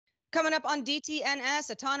Coming up on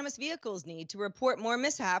DTNS, autonomous vehicles need to report more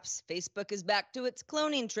mishaps. Facebook is back to its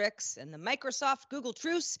cloning tricks, and the Microsoft Google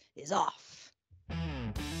truce is off.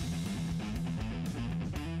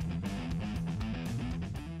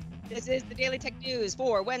 This is the Daily Tech News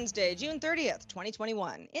for Wednesday, June 30th,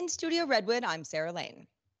 2021. In Studio Redwood, I'm Sarah Lane.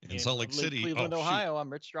 In Salt Lake City, Cleveland, Ohio, I'm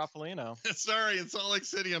Rich Stroffolino. Sorry, in Salt Lake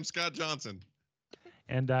City, I'm Scott Johnson.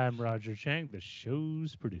 And I'm Roger Chang, the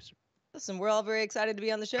show's producer. Listen, we're all very excited to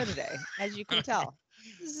be on the show today, as you can tell.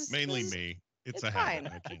 Mainly me. It's a fine.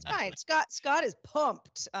 habit. It's fine. Scott is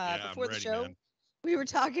pumped. Before the show, man. We were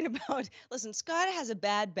talking about. Listen, Scott has a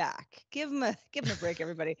bad back. Give him a break,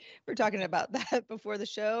 everybody. We're talking about that before the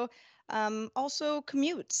show. Also,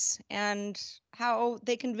 commutes and how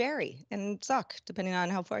they can vary and suck depending on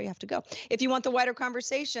how far you have to go. If you want the wider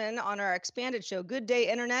conversation on our expanded show, Good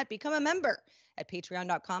Day Internet, become a member at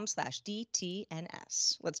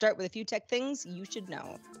patreon.com/DTNS. Let's start with a few tech things you should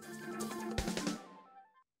know.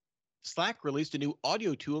 Slack released a new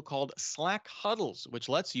audio tool called Slack Huddles, which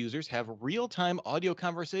lets users have real-time audio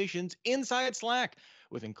conversations inside Slack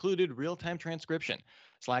with included real-time transcription.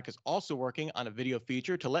 Slack is also working on a video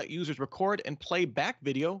feature to let users record and play back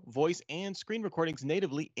video, voice, and screen recordings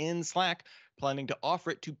natively in Slack, planning to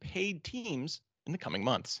offer it to paid teams in the coming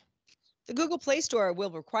months. The Google Play Store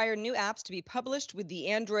will require new apps to be published with the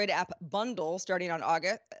Android app bundle starting in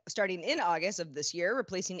August of this year,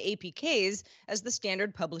 replacing APKs as the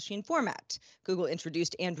standard publishing format. Google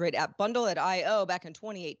introduced Android app bundle at I/O back in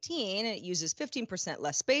 2018, and it uses 15%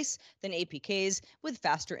 less space than APKs with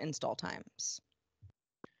faster install times.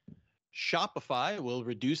 Shopify will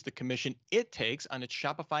reduce the commission it takes on its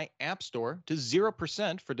Shopify App Store to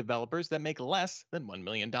 0% for developers that make less than $1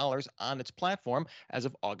 million on its platform as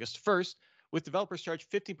of August 1st, with developers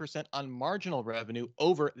charged 15% on marginal revenue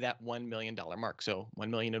over that $1 million mark. So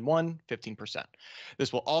 1 million and 15%.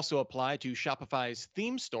 This will also apply to Shopify's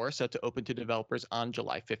theme store set to open to developers on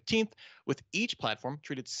July 15th, with each platform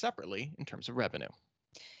treated separately in terms of revenue.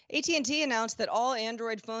 AT&T announced that all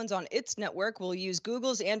Android phones on its network will use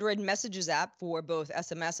Google's Android Messages app for both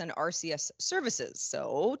SMS and RCS services.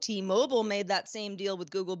 So T-Mobile made that same deal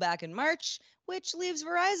with Google back in March, which leaves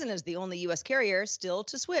Verizon as the only U.S. carrier still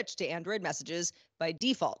to switch to Android Messages by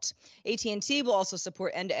default. AT&T will also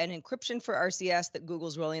support end-to-end encryption for RCS that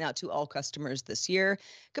Google's rolling out to all customers this year.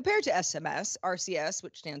 Compared to SMS, RCS,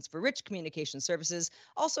 which stands for Rich Communication Services,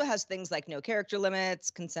 also has things like no character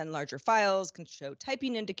limits, can send larger files, can show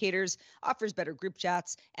typing indicators, offers better group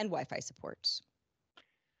chats, and Wi-Fi support.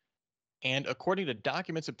 And according to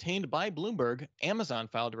documents obtained by Bloomberg, Amazon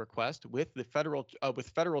filed a request with the Federal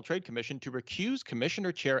Trade Commission to recuse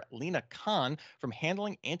Commissioner Chair Lina Khan from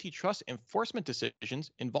handling antitrust enforcement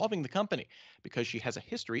decisions involving the company because she has a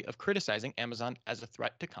history of criticizing Amazon as a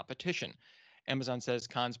threat to competition. Amazon says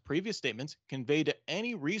Khan's previous statements convey to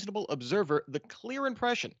any reasonable observer the clear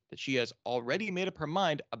impression that she has already made up her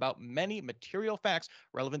mind about many material facts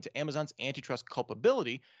relevant to Amazon's antitrust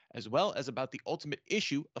culpability, as well as about the ultimate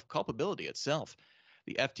issue of culpability itself.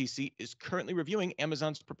 The FTC is currently reviewing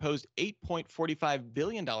Amazon's proposed $8.45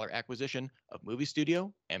 billion acquisition of movie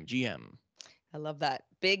studio MGM. I love that.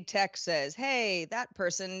 Big Tech says, hey, that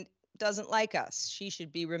person doesn't like us. She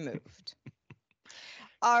should be removed.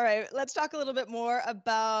 All right, let's talk a little bit more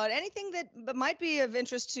about anything that might be of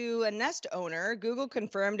interest to a Nest owner. Google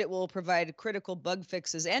confirmed it will provide critical bug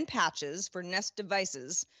fixes and patches for Nest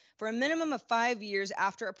devices for a minimum of 5 years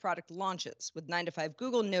after a product launches, with 9 to 5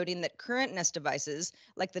 Google noting that current Nest devices,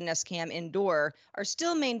 like the Nest Cam Indoor, are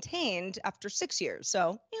still maintained after 6 years.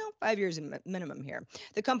 So, 5 years minimum here.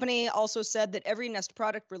 The company also said that every Nest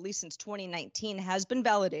product released since 2019 has been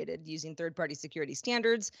validated using third-party security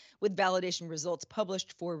standards, with validation results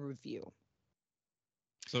published for review.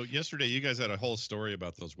 So yesterday, you guys had a whole story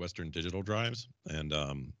about those Western Digital drives and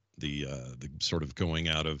the sort of going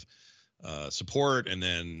out of support, and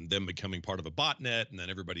then them becoming part of a botnet, and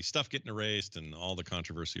then everybody's stuff getting erased, and all the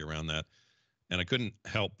controversy around that. And I couldn't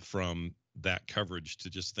help from that coverage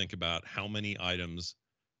to just think about how many items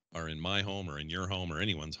are in my home or in your home or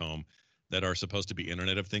anyone's home that are supposed to be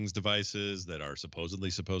Internet of Things devices, that are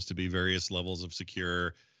supposedly supposed to be various levels of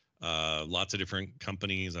secure. Lots of different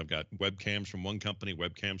companies. I've got webcams from one company,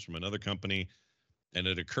 webcams from another company. And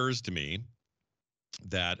it occurs to me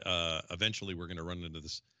that eventually we're going to run into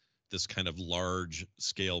this kind of large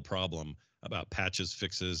scale problem about patches,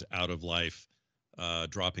 fixes, out of life,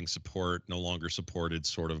 dropping support, no longer supported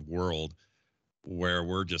sort of world, where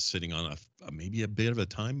we're just sitting on maybe a bit of a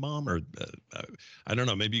time bomb, or I don't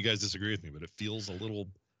know. Maybe you guys disagree with me, but it feels a little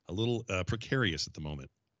precarious at the moment.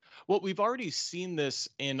 Well, we've already seen this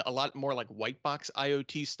in a lot more like white box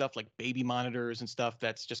IoT stuff, like baby monitors and stuff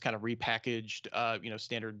that's just kind of repackaged,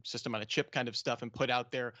 standard system on a chip kind of stuff and put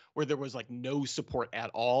out there, where there was like no support at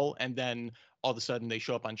all. And then all of a sudden they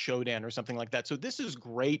show up on Shodan or something like that. So this is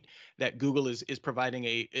great that Google is providing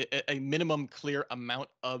a minimum clear amount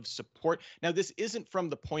of support. Now, this isn't from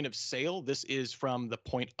the point of sale. This is from the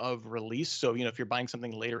point of release. So, if you're buying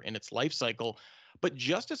something later in its life cycle. But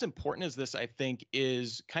just as important as this, I think,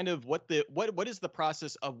 is kind of what is the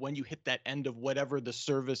process of when you hit that end of whatever the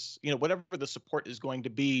service, whatever the support is going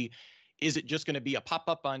to be. Is it just going to be a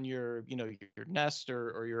pop-up on your Nest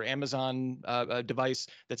or your Amazon device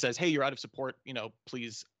that says, hey, you're out of support,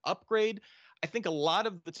 please upgrade? I think a lot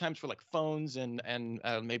of the times for like phones and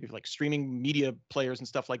maybe like streaming media players and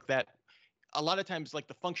stuff like that, a lot of times like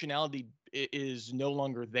the functionality is no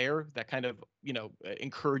longer there that kind of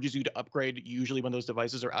encourages you to upgrade usually when those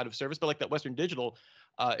devices are out of service. But like that Western Digital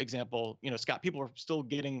example, Scott, people are still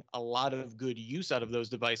getting a lot of good use out of those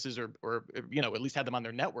devices, or at least had them on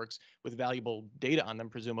their networks with valuable data on them,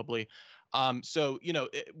 presumably. So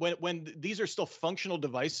when these are still functional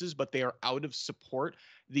devices but they are out of support,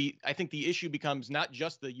 I think the issue becomes not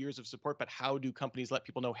just the years of support, but how do companies let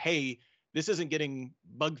people know, hey, this isn't getting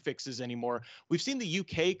bug fixes anymore. We've seen the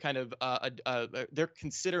UK kind of, they're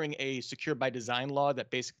considering a secure by design law that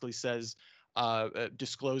basically says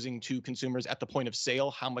disclosing to consumers at the point of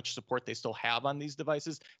sale how much support they still have on these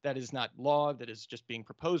devices. That is not law. That is just being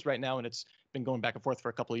proposed right now, and it's been going back and forth for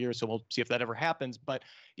a couple of years, so we'll see if that ever happens. But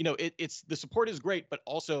it's the support is great, but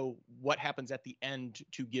also what happens at the end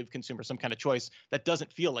to give consumers some kind of choice that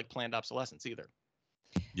doesn't feel like planned obsolescence either.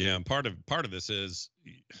 Yeah, and part of this is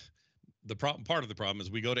part of the problem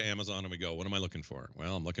is we go to Amazon and we go, what am I looking for?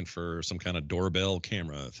 Well, I'm looking for some kind of doorbell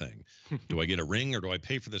camera thing. Do I get a Ring, or do I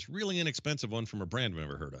pay for this really inexpensive one from a brand I've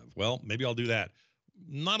never heard of? Well, maybe I'll do that.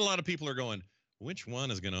 Not a lot of people are going, which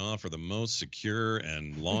one is going to offer the most secure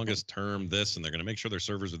and longest term this, and they're going to make sure their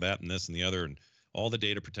servers are that and this and the other and all the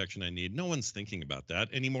data protection I need. No one's thinking about that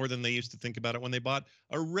any more than they used to think about it when they bought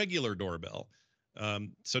a regular doorbell.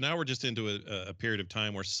 So now we're just into a period of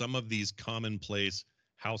time where some of these commonplace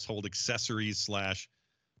household accessories / I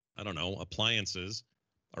don't know, appliances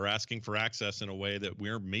are asking for access in a way that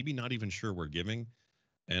we're maybe not even sure we're giving.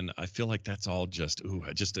 And I feel like that's all just,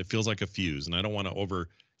 it feels like a fuse. And I don't want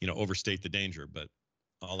to overstate the danger, but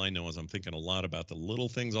all I know is I'm thinking a lot about the little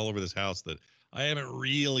things all over this house that I haven't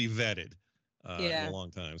really vetted in a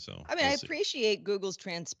long time. So I mean, I appreciate Google's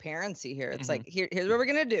transparency here. It's like, here's what we're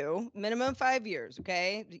going to do. Minimum 5 years.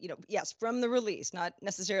 Okay. Yes, from the release, not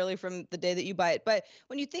necessarily from the day that you buy it. But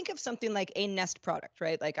when you think of something like a Nest product,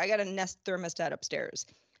 right? Like I got a Nest thermostat upstairs.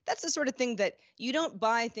 That's the sort of thing that you don't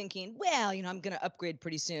buy thinking, well, I'm going to upgrade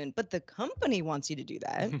pretty soon. But the company wants you to do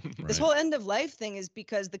that. Right. This whole end of life thing is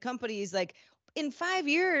because the company is like, in 5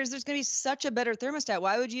 years, there's going to be such a better thermostat.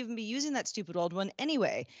 Why would you even be using that stupid old one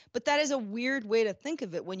anyway? But that is a weird way to think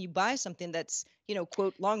of it when you buy something that's,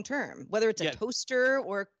 quote, long term, whether it's a toaster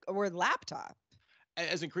or laptop.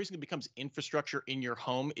 As increasingly becomes infrastructure in your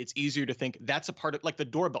home, it's easier to think that's a part of, like the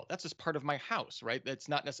doorbell, that's just part of my house, right? That's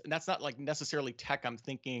not like necessarily tech I'm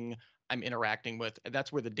thinking I'm interacting with.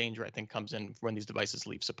 That's where the danger, I think, comes in when these devices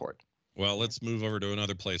leave support. Well, let's move over to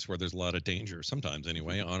another place where there's a lot of danger, sometimes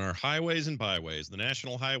anyway. On our highways and byways, the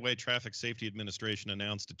National Highway Traffic Safety Administration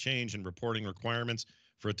announced a change in reporting requirements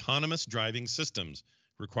for autonomous driving systems,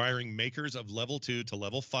 requiring makers of level 2 to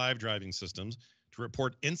level 5 driving systems to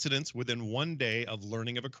report incidents within 1 day of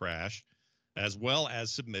learning of a crash, as well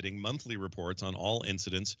as submitting monthly reports on all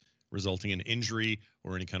incidents resulting in injury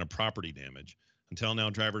or any kind of property damage. Until now,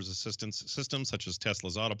 driver's assistance systems such as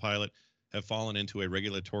Tesla's Autopilot have fallen into a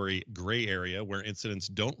regulatory gray area where incidents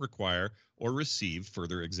don't require or receive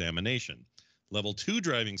further examination. Level 2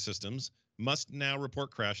 driving systems must now report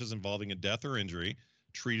crashes involving a death or injury,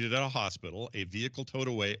 treated at a hospital, a vehicle towed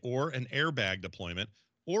away, or an airbag deployment,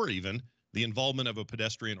 or even the involvement of a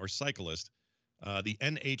pedestrian or cyclist. The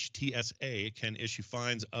NHTSA can issue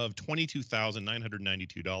fines of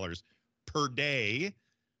 $22,992 per day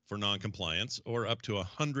for noncompliance, or up to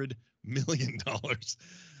 $100 million.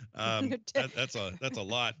 That's a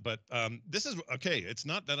lot, but this is okay. It's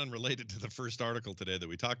not that unrelated to the first article today that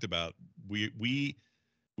we talked about. We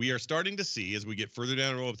are starting to see, as we get further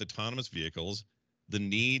down the road with autonomous vehicles, the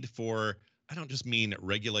need for, I don't just mean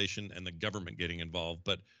regulation and the government getting involved,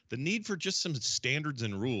 but the need for just some standards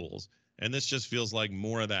and rules. And this just feels like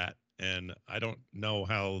more of that. And I don't know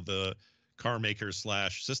how the car makers /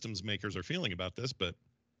 systems makers are feeling about this, but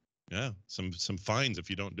yeah, some fines if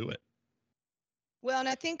you don't do it. Well, and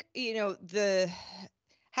I think,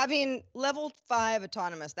 having level 5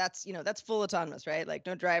 autonomous, that's, that's full autonomous, right? Like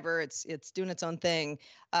no driver, it's doing its own thing,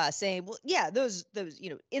 saying, well, yeah, those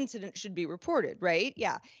incidents should be reported, right?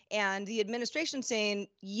 Yeah. And the administration saying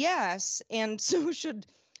yes, and so should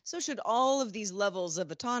all of these levels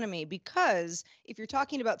of autonomy, because if you're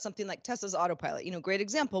talking about something like Tesla's autopilot, great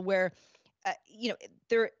example where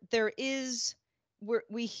there is,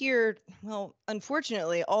 we hear, well,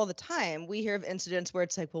 unfortunately, all the time, we hear of incidents where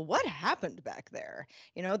it's like, well, what happened back there?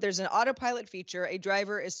 There's an autopilot feature. A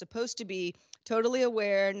driver is supposed to be totally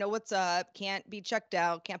aware, know what's up, can't be checked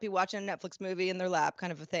out, can't be watching a Netflix movie in their lap,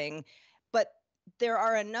 kind of a thing. But there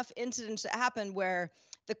are enough incidents that happen where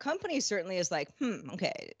the company certainly is like,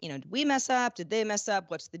 okay, did we mess up? Did they mess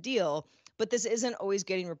up? What's the deal? But this isn't always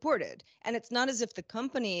getting reported. And it's not as if the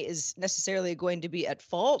company is necessarily going to be at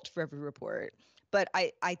fault for every report. But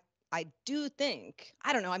I do think,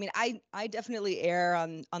 I don't know. I mean, I definitely err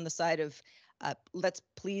on the side of let's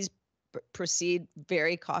please proceed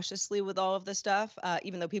very cautiously with all of this stuff,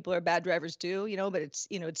 even though people are bad drivers too, but it's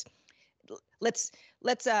let's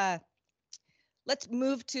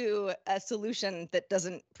move to a solution that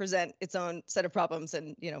doesn't present its own set of problems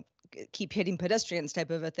and keep hitting pedestrians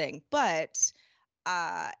type of a thing. But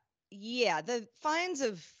yeah, the fines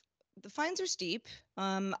are steep.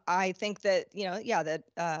 I think that,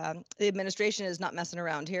 the administration is not messing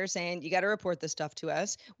around here saying, you got to report this stuff to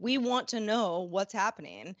us. We want to know what's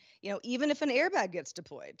happening. Even if an airbag gets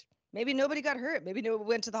deployed, maybe nobody got hurt. Maybe nobody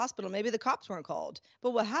went to the hospital. Maybe the cops weren't called.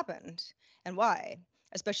 But what happened and why?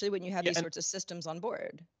 Especially when you have these sorts of systems on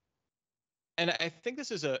board. And I think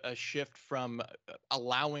this is a shift from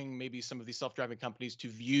allowing maybe some of these self-driving companies to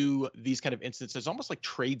view these kind of instances almost like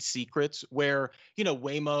trade secrets, where,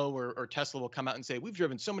 Waymo or Tesla will come out and say, we've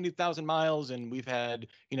driven so many thousand miles and we've had,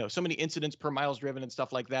 so many incidents per miles driven and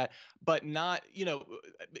stuff like that, but not,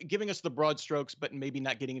 giving us the broad strokes, but maybe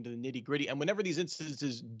not getting into the nitty gritty. And whenever these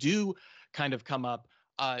instances do kind of come up,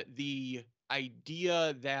 the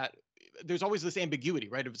idea that there's always this ambiguity,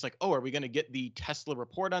 right? If it's like, oh, are we going to get the Tesla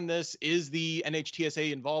report on this? Is the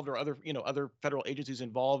NHTSA involved, or other federal agencies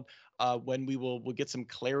involved, when we'll get some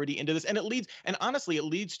clarity into this? And honestly, it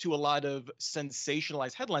leads to a lot of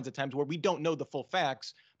sensationalized headlines at times where we don't know the full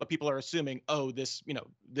facts, but people are assuming, oh, this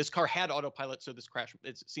car had autopilot, so this crash,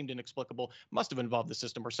 it seemed inexplicable, must have involved the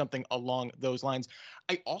system or something along those lines.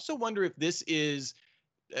 I also wonder if this is,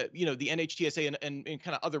 the NHTSA and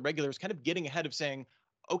kind of other regulators kind of getting ahead of saying,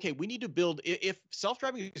 okay, we need to build, if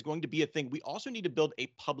self-driving is going to be a thing, we also need to build a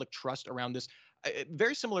public trust around this,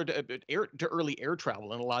 very similar to early air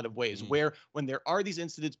travel in a lot of ways, where when there are these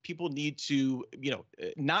incidents, people need to,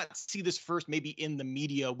 not see this first maybe in the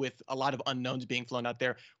media with a lot of unknowns being flown out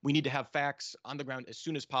there. We need to have facts on the ground as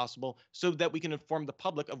soon as possible so that we can inform the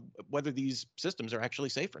public of whether these systems are actually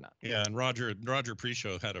safe or not. Yeah, and Roger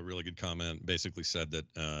Pre-Show had a really good comment, basically said that,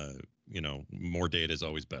 more data is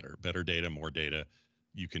always better. Better data, more data.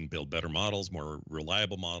 You can build better models, more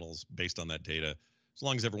reliable models based on that data, as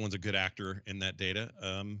long as everyone's a good actor in that data.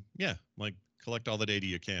 Yeah, like collect all the data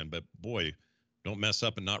you can, but boy, don't mess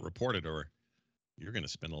up and not report it, or you're going to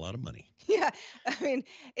spend a lot of money. Yeah, I mean,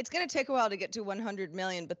 it's going to take a while to get to 100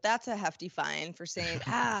 million, but that's a hefty fine for saying,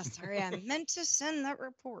 sorry, I meant to send that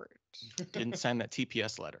report. Didn't sign that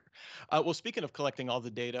TPS letter. Well, speaking of collecting all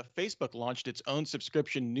the data, Facebook launched its own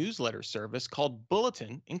subscription newsletter service called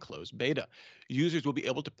Bulletin in closed beta. Users will be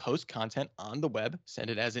able to post content on the web,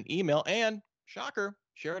 send it as an email, and, shocker,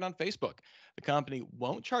 share it on Facebook. The company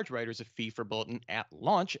won't charge writers a fee for Bulletin at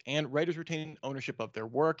launch, and writers retain ownership of their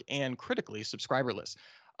work and, critically, subscriber lists.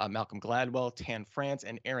 Malcolm Gladwell, Tan France,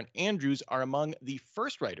 and Aaron Andrews are among the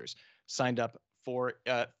first writers signed up for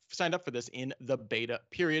this in the beta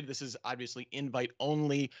period. This is obviously invite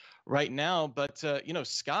only right now, but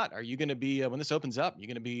Scott, are you going to be, when this opens up, you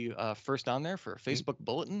going to be first on there for a Facebook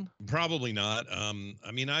Bulletin? Probably not.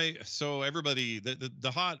 So everybody,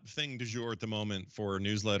 the hot thing du jour at the moment for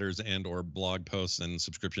newsletters and or blog posts and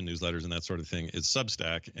subscription newsletters and that sort of thing is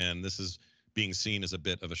Substack, and this is being seen as a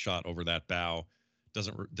bit of a shot over that bow.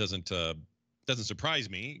 Doesn't surprise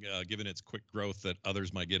me, given its quick growth, that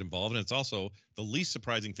others might get involved. And it's also the least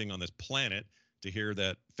surprising thing on this planet to hear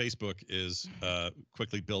that Facebook is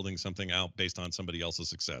quickly building something out based on somebody else's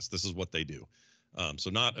success. This is what they do. So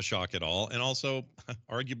not a shock at all. And also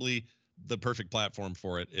arguably the perfect platform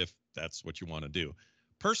for it if that's what you want to do.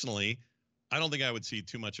 Personally, I don't think I would see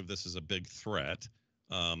too much of this as a big threat.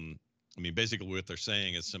 Basically what they're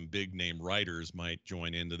saying is some big name writers might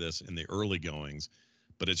join into this in the early goings.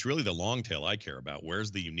 But it's really the long tail I care about.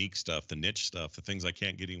 Where's the unique stuff, the niche stuff, the things I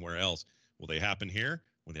can't get anywhere else? Will they happen here?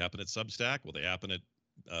 Will they happen at Substack? Will they happen at,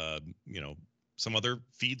 some other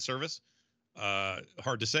feed service?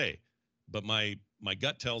 Hard to say, but my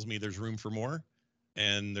gut tells me there's room for more,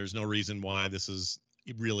 and there's no reason why this is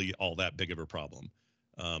really all that big of a problem.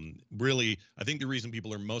 Really, I think the reason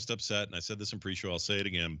people are most upset, and I said this in pre-show, I'll say it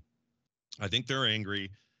again, I think they're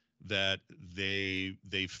angry that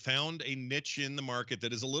they found a niche in the market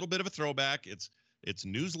that is a little bit of a throwback. It's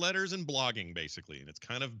newsletters and blogging, basically, and it's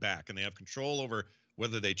kind of back, and they have control over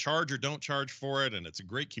whether they charge or don't charge for it, and it's a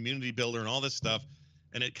great community builder and all this stuff,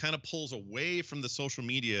 and it kind of pulls away from the social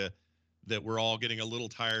media that we're all getting a little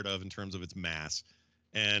tired of in terms of its mass.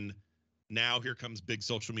 And now here comes big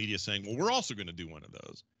social media saying, well, we're also going to do one of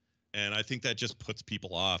those. And I think that just puts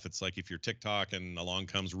people off. It's like if you're TikTok and along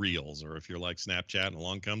comes Reels, or if you're like Snapchat and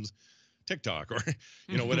along comes TikTok, or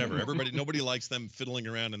whatever. Nobody likes them fiddling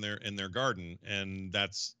around in their garden, and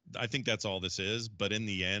I think that's all this is. But in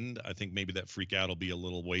the end, I think maybe that freak out will be a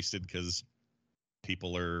little wasted because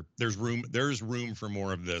there's room for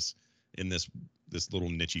more of this in this little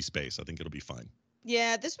niche space. I think it'll be fine.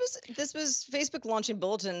 Yeah, this was Facebook launching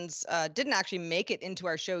bulletins. Didn't actually make it into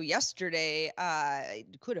our show yesterday.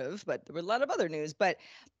 It could have, but there were a lot of other news. But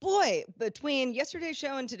boy, between yesterday's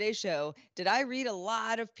show and today's show, did I read a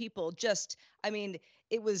lot of people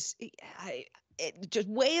it was just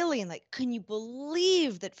wailing, like, can you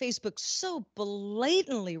believe that Facebook so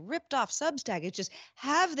blatantly ripped off Substack? It's just,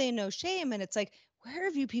 have they no shame? And it's like, where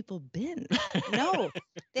have you people been? No,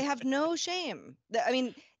 they have no shame.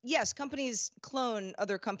 Yes, companies clone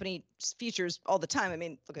other company features all the time.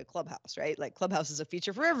 Look at Clubhouse, right? Like Clubhouse is a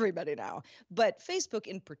feature for everybody now. But Facebook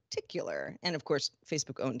in particular, and of course,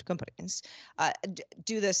 Facebook-owned companies,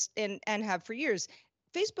 do this and have for years.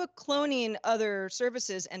 Facebook cloning other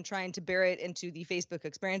services and trying to bury it into the Facebook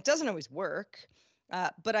experience doesn't always work.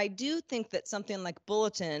 But I do think that something like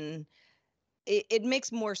Bulletin, it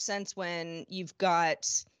makes more sense when you've got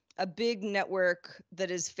a big network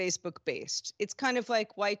that is Facebook based. It's kind of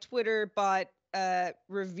like why Twitter bought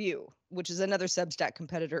Review, which is another Substack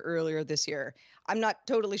competitor earlier this year. I'm not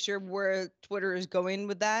totally sure where Twitter is going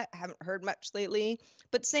with that. I haven't heard much lately,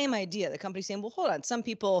 but same idea. The company saying, well, hold on, some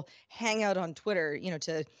people hang out on Twitter,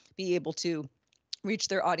 to be able to reach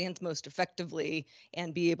their audience most effectively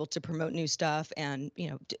and be able to promote new stuff. And,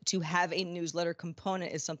 to have a newsletter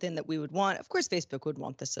component is something that we would want. Of course, Facebook would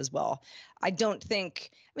want this as well. I don't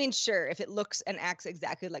think, sure, if it looks and acts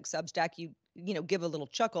exactly like Substack, you give a little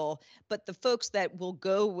chuckle, but the folks that will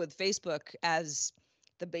go with Facebook as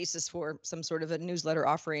the basis for some sort of a newsletter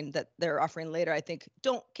offering that they're offering later, I think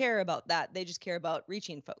don't care about that. They just care about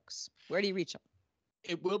reaching folks. Where do you reach them?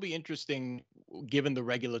 It will be interesting, given the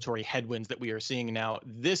regulatory headwinds that we are seeing now.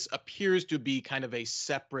 This appears to be kind of a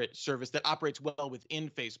separate service that operates well within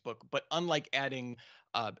Facebook, but unlike adding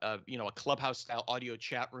a Clubhouse-style audio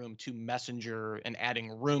chat room to Messenger and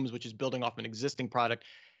adding rooms, which is building off an existing product,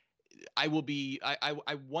 I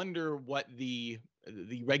wonder what the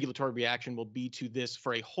regulatory reaction will be to this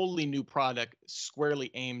for a wholly new product squarely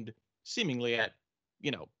aimed seemingly at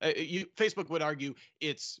Facebook would argue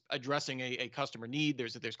it's addressing a customer need.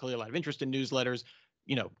 There's clearly a lot of interest in newsletters.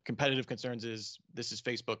 Competitive concerns is this is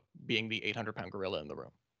Facebook being the 800-pound gorilla in the room.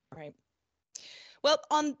 Right. Well,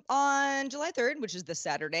 on July 3rd, which is this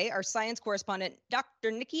Saturday, our science correspondent,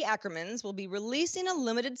 Dr. Nikki Ackermans, will be releasing a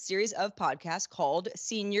limited series of podcasts called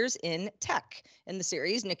Seniors in Tech. In the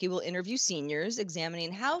series, Nikki will interview seniors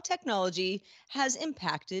examining how technology has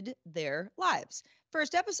impacted their lives.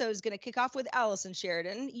 First episode is going to kick off with Allison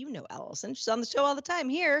Sheridan. You know Allison. She's on the show all the time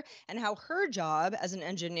here, and how her job as an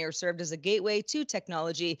engineer served as a gateway to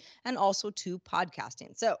technology and also to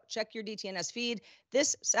podcasting. So check your DTNS feed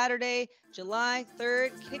this Saturday, July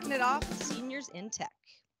 3rd, kicking it off with Seniors in Tech.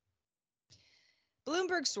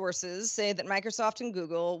 Bloomberg sources say that Microsoft and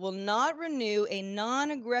Google will not renew a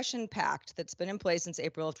non-aggression pact that's been in place since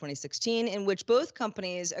April of 2016, in which both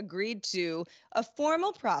companies agreed to a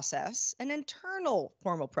formal process, an internal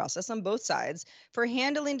formal process on both sides, for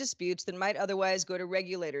handling disputes that might otherwise go to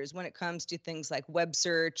regulators when it comes to things like web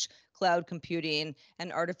search, cloud computing,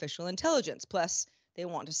 and artificial intelligence. Plus, they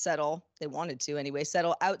wanted to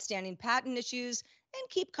settle outstanding patent issues and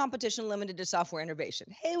keep competition limited to software innovation.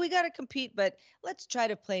 Hey, we got to compete, but let's try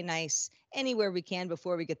to play nice anywhere we can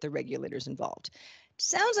before we get the regulators involved.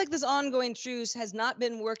 Sounds like this ongoing truce has not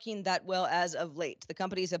been working that well as of late. The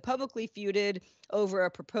companies have publicly feuded over a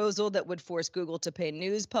proposal that would force Google to pay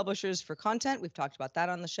news publishers for content. We've talked about that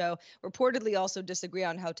on the show. Reportedly also disagree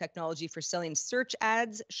on how technology for selling search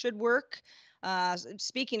ads should work.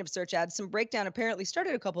 Speaking of search ads, some breakdown apparently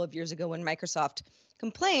started a couple of years ago when Microsoft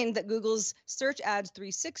complained that Google's Search Ads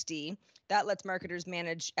 360, that lets marketers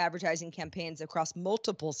manage advertising campaigns across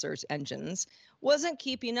multiple search engines, wasn't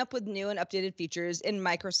keeping up with new and updated features in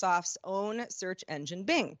Microsoft's own search engine,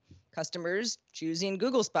 Bing. Customers choosing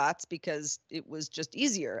Google spots because it was just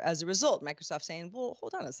easier as a result. Microsoft saying, well,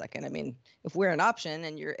 hold on a second. I mean, if we're an option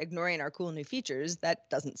and you're ignoring our cool new features, that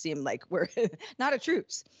doesn't seem like we're not a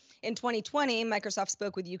truce. In 2020, Microsoft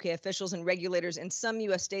spoke with UK officials and regulators in some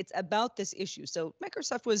US states about this issue. So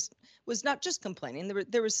Microsoft was not just complaining.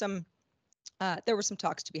 There were some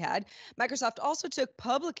talks to be had. Microsoft also took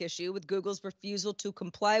public issue with Google's refusal to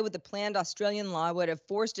comply with the planned Australian law would have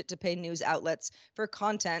forced it to pay news outlets for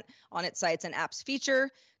content on its sites and apps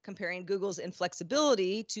feature, comparing Google's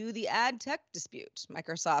inflexibility to the ad tech dispute.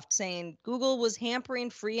 Microsoft saying Google was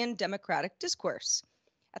hampering free and democratic discourse.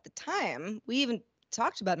 At the time, we even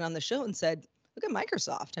talked about it on the show and said, look at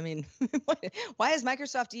Microsoft. I mean, why is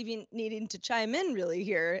Microsoft even needing to chime in really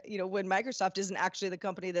here? When Microsoft isn't actually the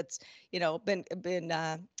company that's, been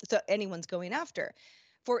so anyone's going after.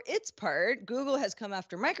 For its part, Google has come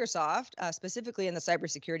after Microsoft, specifically in the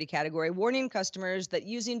cybersecurity category, warning customers that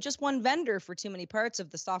using just one vendor for too many parts of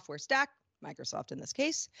the software stack, Microsoft in this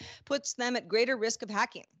case, puts them at greater risk of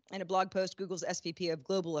hacking. In a blog post, Google's SVP of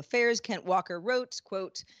Global Affairs, Kent Walker, wrote,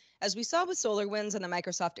 quote, as we saw with SolarWinds and the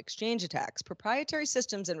Microsoft Exchange attacks, proprietary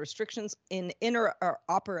systems and restrictions in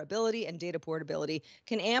interoperability and data portability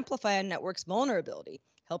can amplify a network's vulnerability,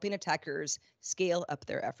 helping attackers scale up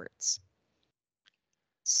their efforts.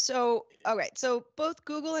 So, all right. So both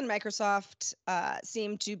Google and Microsoft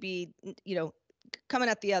seem to be, coming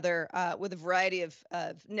at the other with a variety of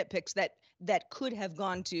nitpicks that could have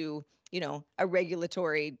gone to, a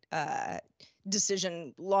regulatory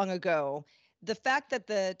decision long ago. The fact that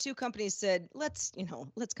the two companies said, let's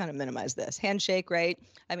kind of minimize this handshake, right?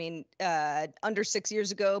 I mean, under 6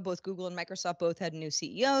 years ago, both Google and Microsoft both had new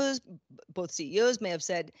CEOs. Both CEOs may have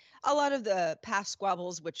said a lot of the past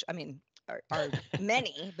squabbles, which I mean are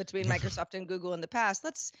many between Microsoft and Google in the past.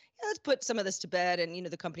 Let's put some of this to bed, and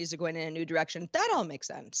the companies are going in a new direction. That all makes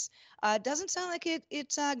sense. Doesn't sound like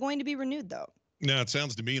it's going to be renewed though. No, it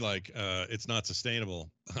sounds to me like it's not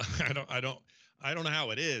sustainable. I don't know how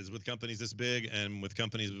it is with companies this big and with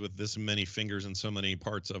companies with this many fingers in so many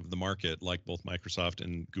parts of the market, like both Microsoft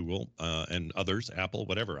and Google and others, Apple,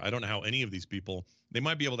 whatever. I don't know how any of these people, they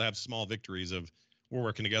might be able to have small victories of we're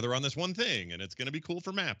working together on this one thing and it's going to be cool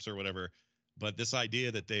for maps or whatever. But this idea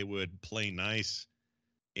that they would play nice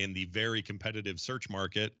in the very competitive search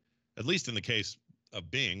market, at least in the case of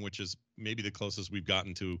Bing, which is maybe the closest we've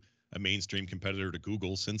gotten to a mainstream competitor to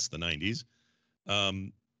Google since the 90s. I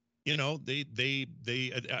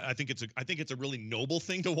think it's a really noble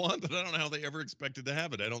thing to want, but I don't know how they ever expected to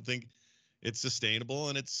have it. I don't think it's sustainable,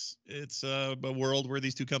 and it's a world where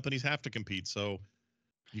these two companies have to compete. So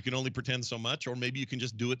you can only pretend so much, or maybe you can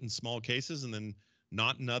just do it in small cases and then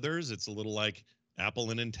not in others. It's a little like Apple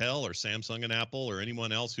and Intel, or Samsung and Apple, or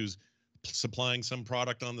anyone else who's supplying some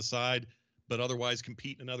product on the side, but otherwise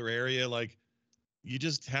compete in another area. Like, you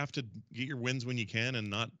just have to get your wins when you can and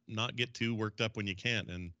not get too worked up when you can't.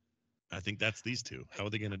 And I think that's these two. How are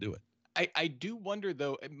they going to do it? I do wonder,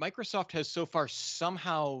 though, Microsoft has so far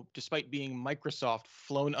somehow, despite being Microsoft,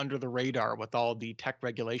 flown under the radar with all the tech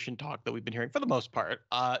regulation talk that we've been hearing for the most part.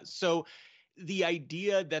 So the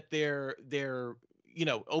idea that they're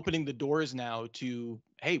opening the doors now to,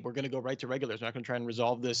 hey, we're going to go right to regulators. We're not going to try and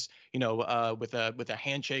resolve this, with a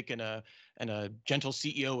handshake and a gentle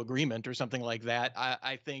CEO agreement or something like that.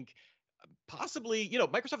 I think possibly,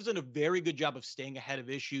 Microsoft has done a very good job of staying ahead of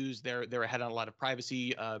issues. They're ahead on a lot of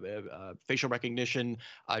privacy, facial recognition,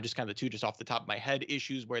 just kind of the two just off the top of my head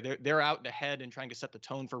issues where they're out and ahead and trying to set the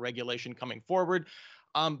tone for regulation coming forward.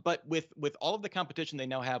 But with all of the competition they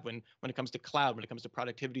now have when it comes to cloud, when it comes to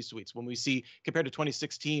productivity suites, when we see compared to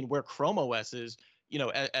 2016 where Chrome OS is,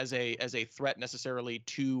 as a threat necessarily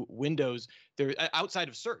to Windows, they're outside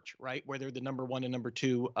of search, right, where they're the number one and number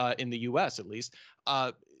two in the US at least.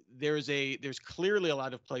 There's clearly a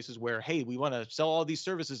lot of places where, hey, we want to sell all these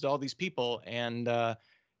services to all these people, and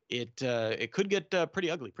it could get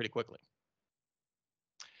pretty ugly pretty quickly.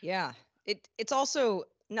 Yeah, it's also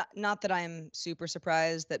not that I'm super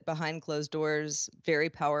surprised that behind closed doors, very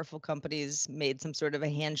powerful companies made some sort of a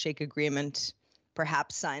handshake agreement,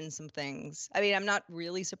 perhaps signed some things. I mean, I'm not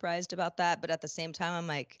really surprised about that, but at the same time, I'm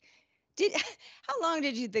like, how long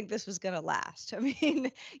did you think this was going to last? I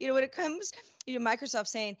mean, when it comes, Microsoft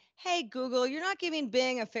saying, hey, Google, you're not giving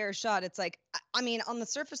Bing a fair shot. It's like, I mean, on the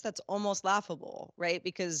surface, that's almost laughable, right?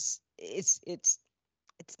 Because it's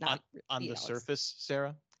not on the surface,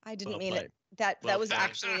 Sarah. I didn't mean it. That was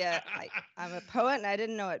actually I'm a poet and I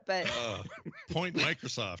didn't know it, but point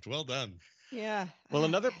Microsoft. Well done. Yeah. Well,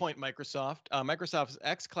 another point, Microsoft's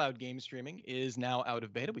xCloud game streaming is now out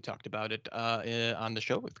of beta. We talked about it on the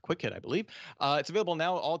show with Quick Hit, I believe. It's available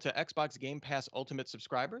now all to Xbox Game Pass Ultimate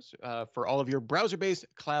subscribers for all of your browser-based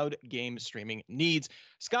cloud game streaming needs.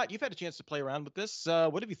 Scott, you've had a chance to play around with this.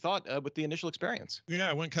 What have you thought with the initial experience? Yeah,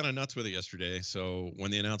 I went kind of nuts with it yesterday. So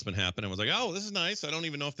when the announcement happened, I was like, oh, this is nice. I don't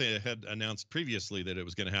even know if they had announced previously that it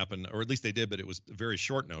was going to happen, or at least they did, but it was very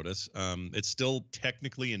short notice. It's still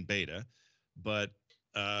technically in beta, but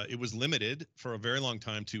it was limited for a very long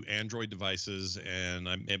time to Android devices, and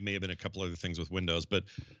it may have been a couple other things with Windows, but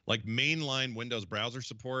like mainline Windows browser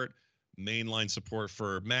support, mainline support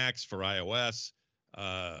for Macs, for iOS,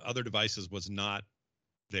 other devices was not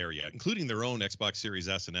there yet, including their own Xbox Series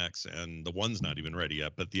S and X, and the one's not even ready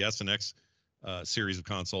yet. But the S and X series of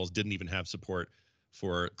consoles didn't even have support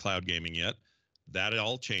for cloud gaming yet. That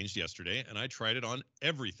all changed yesterday, and I tried it on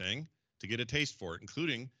everything to get a taste for it,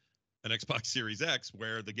 including an Xbox Series X,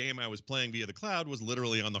 where the game I was playing via the cloud was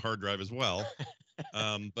literally on the hard drive as well.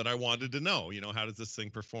 But I wanted to know, how does this thing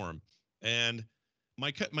perform? And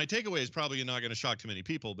my takeaway is probably not going to shock too many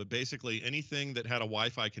people, but basically anything that had a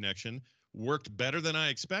Wi-Fi connection worked better than I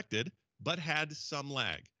expected, but had some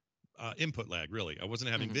lag, input lag, really. I wasn't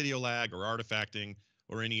having video lag or artifacting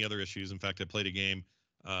or any other issues. In fact, I played a game,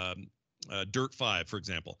 Dirt 5, for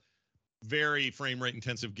example. Very frame rate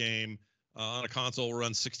intensive game. On a console, will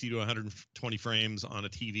run 60 to 120 frames on a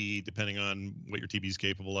TV, depending on what your TV is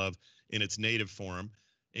capable of in its native form.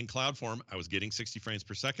 In cloud form, I was getting 60 frames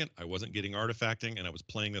per second. I wasn't getting artifacting, and I was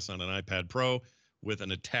playing this on an iPad Pro with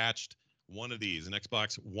an attached one of these, an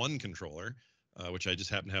Xbox One controller, which I just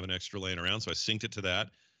happened to have an extra laying around, so I synced it to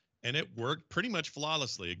that, and it worked pretty much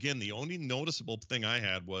flawlessly. Again, the only noticeable thing I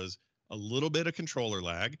had was a little bit of controller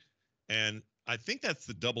lag, and I think that's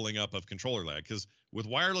the doubling up of controller lag, because with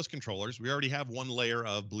wireless controllers, we already have one layer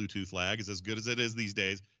of Bluetooth lag. It's as good as it is these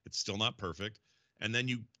days. It's still not perfect. And then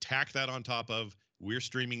you tack that on top of, we're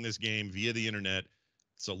streaming this game via the internet.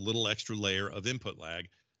 It's a little extra layer of input lag.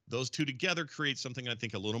 Those two together create something I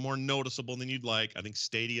think a little more noticeable than you'd like. I think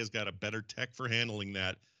Stadia's got a better tech for handling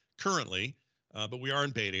that currently, but we are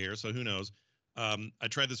in beta here, so who knows. I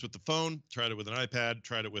tried this with the phone, tried it with an iPad,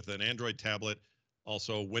 tried it with an Android tablet,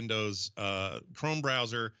 also Windows Chrome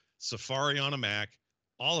browser, Safari on a Mac.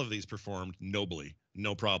 All of these performed nobly,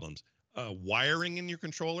 no problems. Wiring in your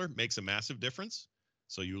controller makes a massive difference.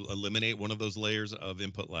 So you eliminate one of those layers of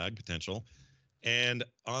input lag potential. And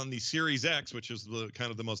on the Series X, which is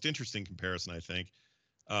kind of the most interesting comparison, I think,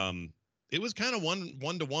 it was kind of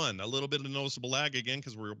one-to-one, a little bit of noticeable lag again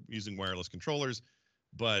because we're using wireless controllers,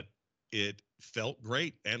 but it felt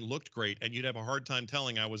great and looked great, and you'd have a hard time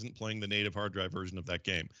telling I wasn't playing the native hard drive version of that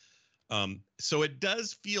game. So it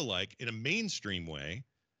does feel like, in a mainstream way,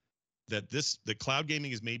 that the cloud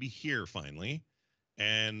gaming is maybe here finally,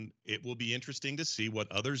 and it will be interesting to see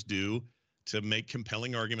what others do to make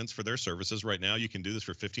compelling arguments for their services. Right now, you can do this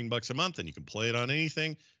for $15 a month, and you can play it on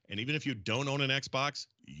anything. And even if you don't own an Xbox,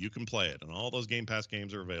 you can play it, and all those Game Pass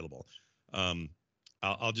games are available.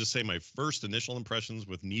 I'll just say my first initial impressions,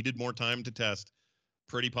 with needed more time to test,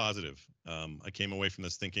 pretty positive. I came away from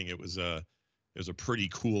this thinking it was a pretty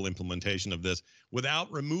cool implementation of this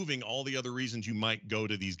without removing all the other reasons you might go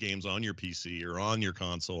to these games on your PC or on your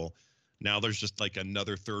console. Now there's just like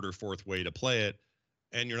another third or fourth way to play it,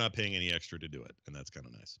 and you're not paying any extra to do it, and that's kind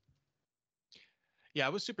of nice. Yeah, I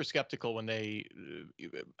was super skeptical when I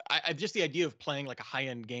just the idea of playing like a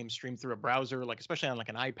high-end game streamed through a browser, like especially on like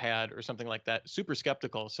an iPad or something like that, super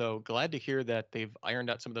skeptical. So glad to hear that they've ironed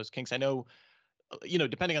out some of those kinks. I know,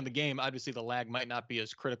 depending on the game, obviously the lag might not be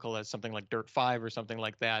as critical as something like Dirt 5 or something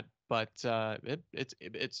like that, but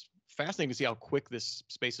it's fascinating to see how quick this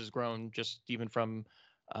space has grown, just even from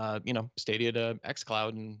Stadia to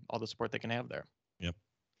xCloud and all the support they can have there. Yep.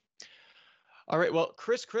 All right. Well,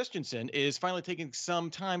 Chris Christensen is finally taking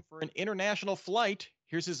some time for an international flight.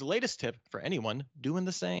 Here's his latest tip for anyone doing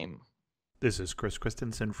the same. This is Chris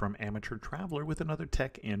Christensen from Amateur Traveler with another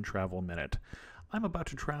Tech and Travel Minute. I'm about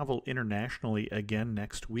to travel internationally again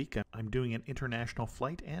next week. I'm doing an international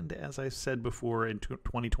flight, and as I said before, in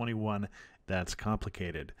 2021, that's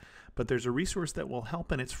complicated. But there's a resource that will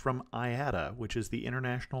help, and it's from IATA, which is the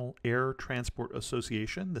International Air Transport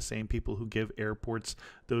Association, the same people who give airports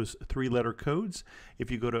those three-letter codes.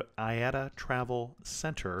 If you go to IATA Travel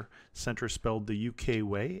Center, center spelled the UK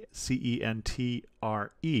way, CENTRE.com,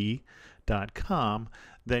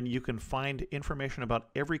 then you can find information about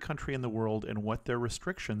every country in the world and what their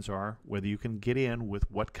restrictions are, whether you can get in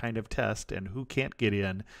with what kind of test and who can't get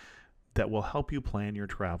in, that will help you plan your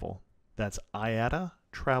travel. That's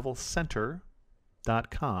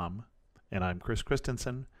IATATravelCenter.com, and I'm Chris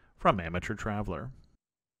Christensen from Amateur Traveler.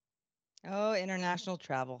 Oh, international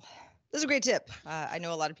travel. This is a great tip. I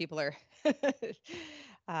know a lot of people are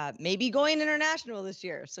maybe going international this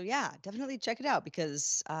year. So yeah, definitely check it out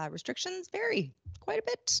because restrictions vary quite a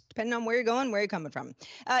bit depending on where you're going, where you're coming from.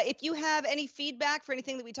 If you have any feedback for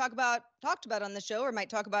anything that we talked about on the show or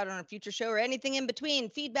might talk about on a future show or anything in between,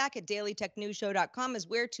 feedback at dailytechnewsshow.com is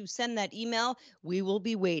where to send that email. We will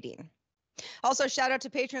be waiting. Also, shout out to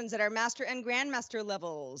patrons at our Master and Grandmaster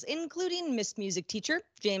levels, including Miss Music Teacher,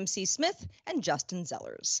 James C. Smith, and Justin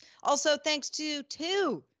Zellers. Also, thanks to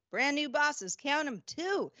two brand new bosses, count them,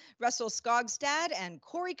 two, Russell Skogstad and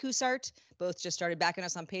Corey Coussart, both just started backing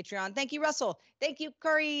us on Patreon. Thank you, Russell. Thank you,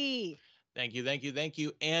 Corey. Thank you, thank you, thank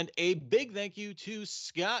you. And a big thank you to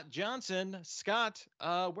Scott Johnson. Scott,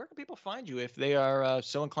 where can people find you if they are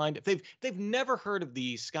so inclined? If they've never heard of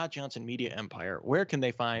the Scott Johnson Media Empire, where can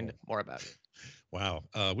they find more about it? Wow.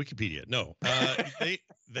 Wikipedia. No.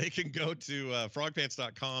 They can go to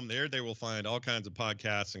frogpants.com. There they will find all kinds of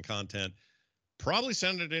podcasts and content, probably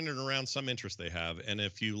centered in and around some interest they have. And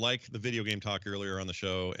if you like the video game talk earlier on the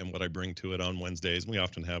show and what I bring to it on Wednesdays, and we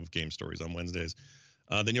often have game stories on Wednesdays,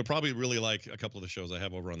 then you'll probably really like a couple of the shows I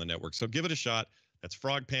have over on the network. So give it a shot. That's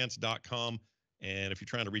frogpants.com. And if you're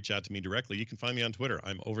trying to reach out to me directly, you can find me on Twitter.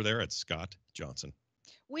 I'm over there at Scott Johnson.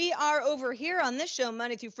 We are over here on this show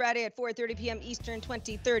Monday through Friday at 4:30 p.m. Eastern,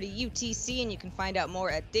 2030 UTC, and you can find out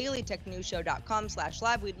more at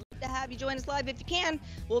dailytechnewsshow.com/live. We'd love to have you join us live if you can.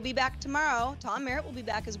 We'll be back tomorrow. Tom Merritt will be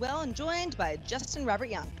back as well, and joined by Justin Robert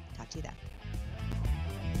Young. Talk to you then.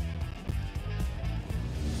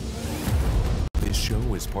 This show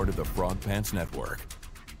is part of the Frog Pants Network.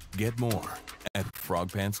 Get more at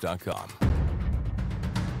frogpants.com.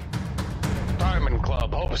 Diamond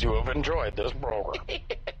Club hopes you have enjoyed this program.